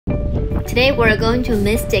Today we're going to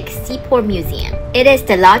Mystic Seaport Museum. It is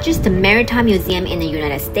the largest maritime museum in the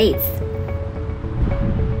United States.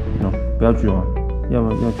 不要去玩，要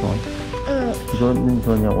去玩。你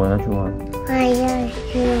说我要去玩。我要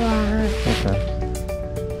去玩。Okay.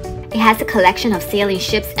 It has a collection of sailing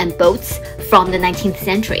ships and boats from the 19th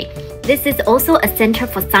century. This is also a center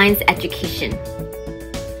for science education.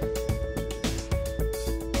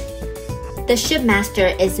 The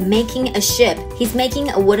shipmaster is making a ship. He's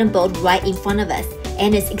making a wooden boat right in front of us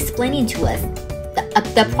and is explaining to us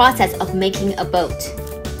the process of making a boat.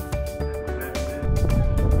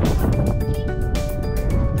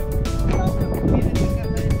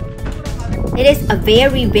 It is a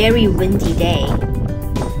very, very windy day.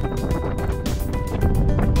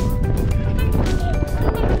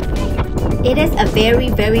 It is a very,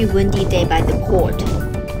 very windy day by the port.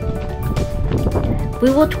 We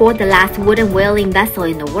will tour the last wooden whaling vessel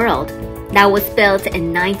in the world that was built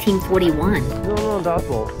in 1941. No, that's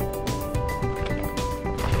all.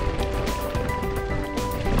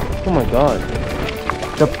 Oh my god.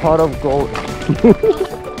 The pot of gold.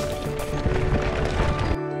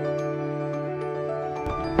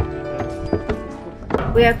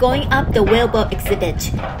 We are going up the Whaleboat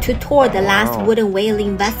Exhibit to tour the last wooden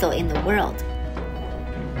whaling vessel in the world.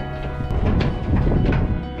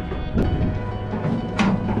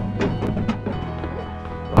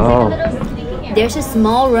 Oh. There's a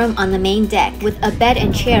small room on the main deck with a bed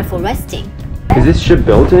and chair for resting. Is this ship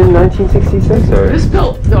built in 1966 or?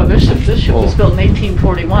 This ship was built in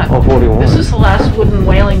 1841. Oh, 41. This is the last wooden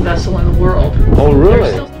whaling vessel in the world. Oh,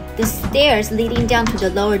 really? The stairs leading down to the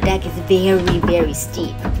lower deck is very, very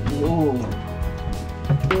steep. Whoa.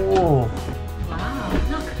 Whoa. Wow,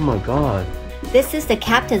 look. Oh my god. This is the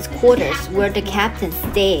captain's quarters where the captain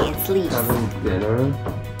stays and sleeps. Having dinner,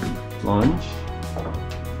 lunch.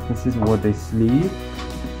 This is where they sleep.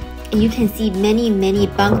 You can see many, many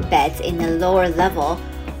bunk beds in the lower level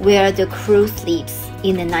where the crew sleeps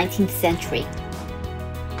in the 19th century.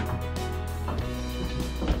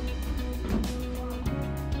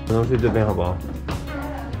 晚上睡这边好不好？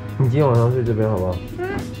你今天晚上睡这边好不好？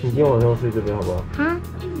你今天晚上睡这边好不好？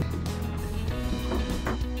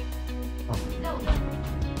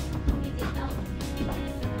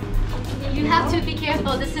 You have to be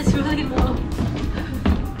careful, this is really low.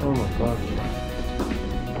 Oh my god. Oh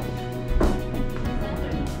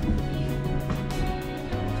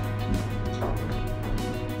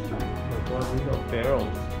my god, these are barrels.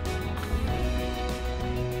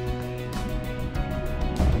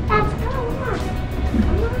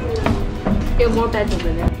 There are more beds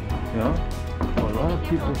over there. Yeah? A lot of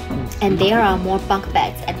people can sleep. And there are more bunk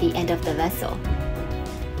beds at the end of the vessel.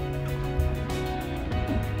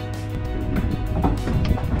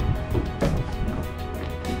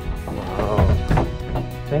 Wow.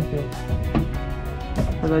 Thank you.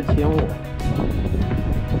 他在牵我。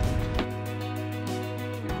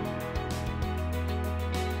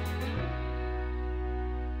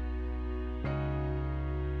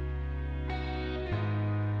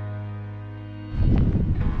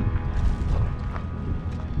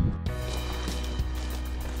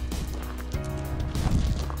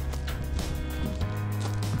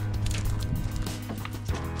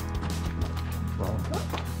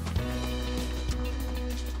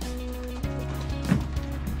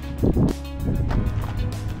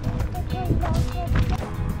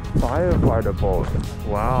Firefighter boat.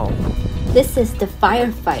 Wow. This is the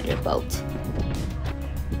firefighter boat.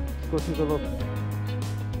 Go take a look.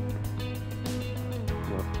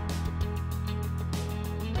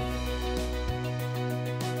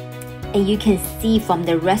 And you can see from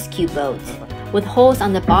the rescue boat with holes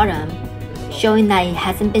on the bottom showing that it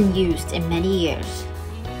hasn't been used in many years.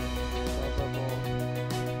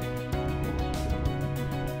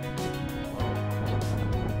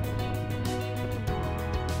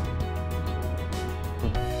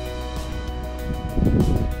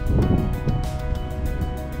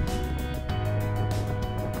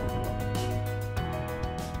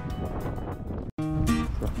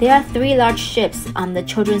 There are 3 large ships on the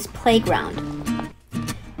children's playground.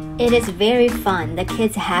 It is very fun. The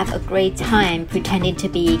kids have a great time pretending to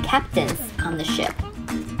be captains on the ship.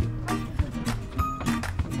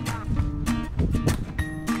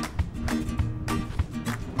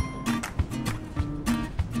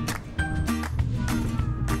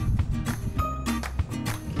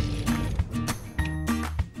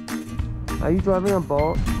 Are you driving a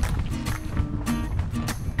boat?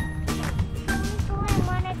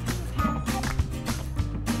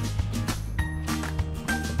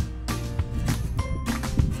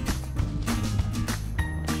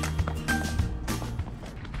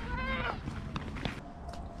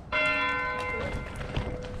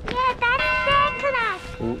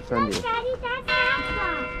 Sandy.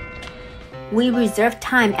 We reserved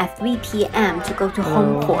time at 3 p.m. to go to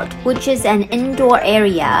Home Court, which is an indoor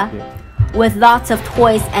area with lots of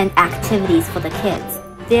toys and activities for the kids.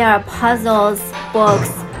 There are puzzles,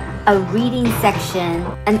 books, a reading section,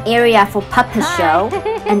 an area for puppet show,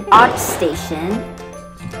 an art station,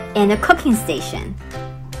 and a cooking station.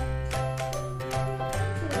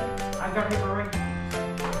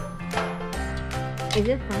 Is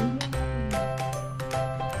it fun here?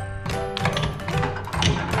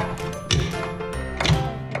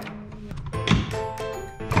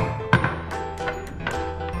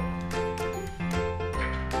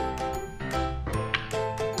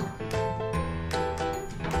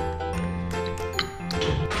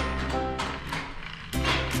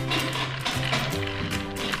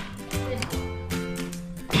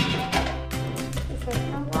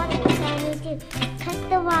 Cut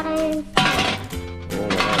the water in.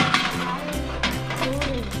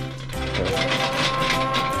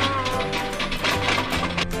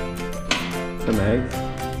 Some eggs?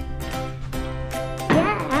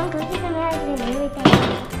 Yeah, I'm cooking some eggs and everything.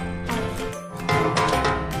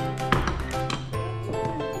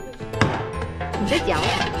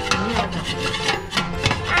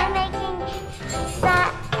 I'm making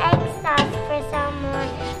egg sauce for someone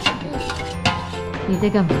to eat.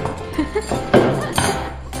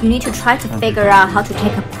 You need to try to figure out how to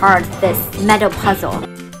take apart this metal puzzle.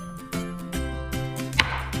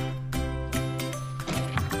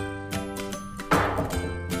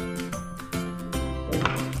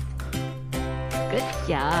 Good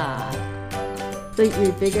job. So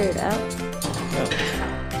you figured it out? Yeah.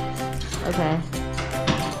 Okay.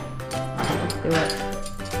 Let's do it.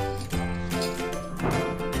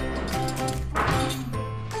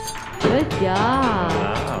 Good job.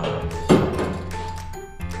 Wow.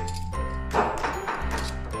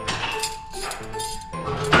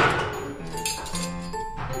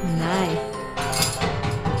 Nice.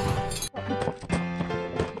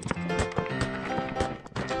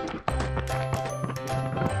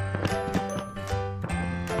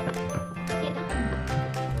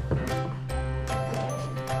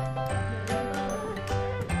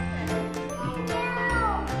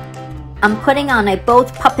 I'm putting on a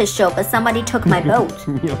boat puppet show, but somebody took my boat.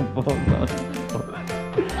 Your boat, not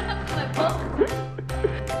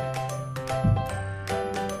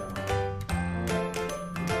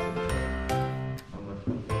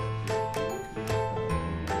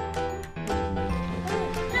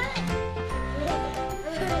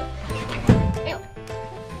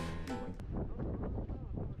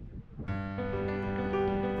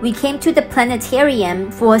We came to the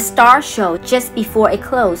planetarium for a star show just before it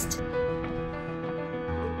closed.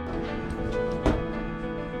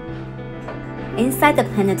 Inside the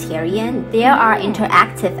planetarium, there are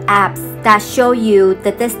interactive apps that show you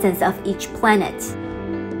the distance of each planet.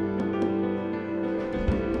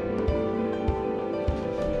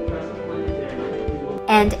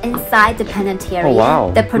 And inside the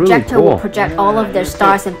planetarium, the projector will project all of their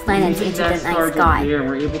stars and planets into the night sky.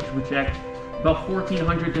 We're able to project about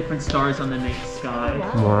 1,400 different stars on the night sky.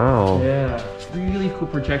 Wow. Yeah, it's a really cool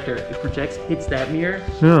projector. It projects, hits that mirror,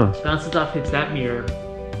 bounces off, hits that mirror.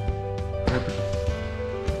 Perfect.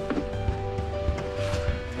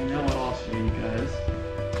 And now I'll show you guys.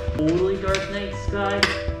 Totally dark night sky,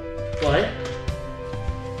 but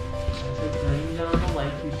as we're turning down the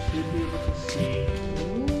light, you should be able to see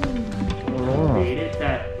created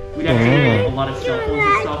that we'd have to do a lot of cell phones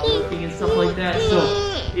and stop working and stuff like that. So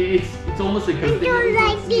it's almost like a thing that we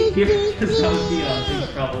don't see here because that would be a big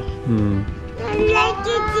problem.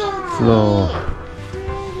 Slow.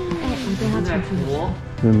 Isn't that cool?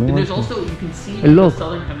 And there's also, you can see in the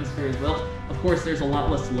southern hemisphere as well. Of course, there's a lot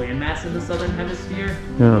less landmass in the southern hemisphere.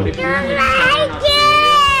 But if you're in like southern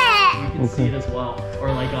Australia, you can see it as well.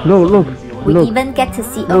 Or like southern New Zealand. We even get to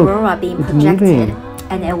see Aurora being projected,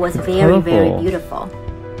 and it was very, very beautiful.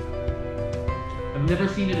 I've never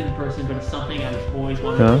seen it in person, but it's something I've always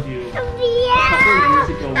wanted to do. A couple of years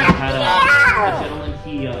ago, we had a gentleman,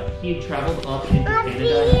 he had traveled up into Canada and he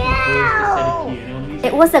proposed to set a piano music.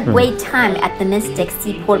 It was a great time at the Mystic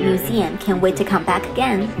Seaport Museum. Can't wait to come back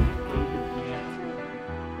again.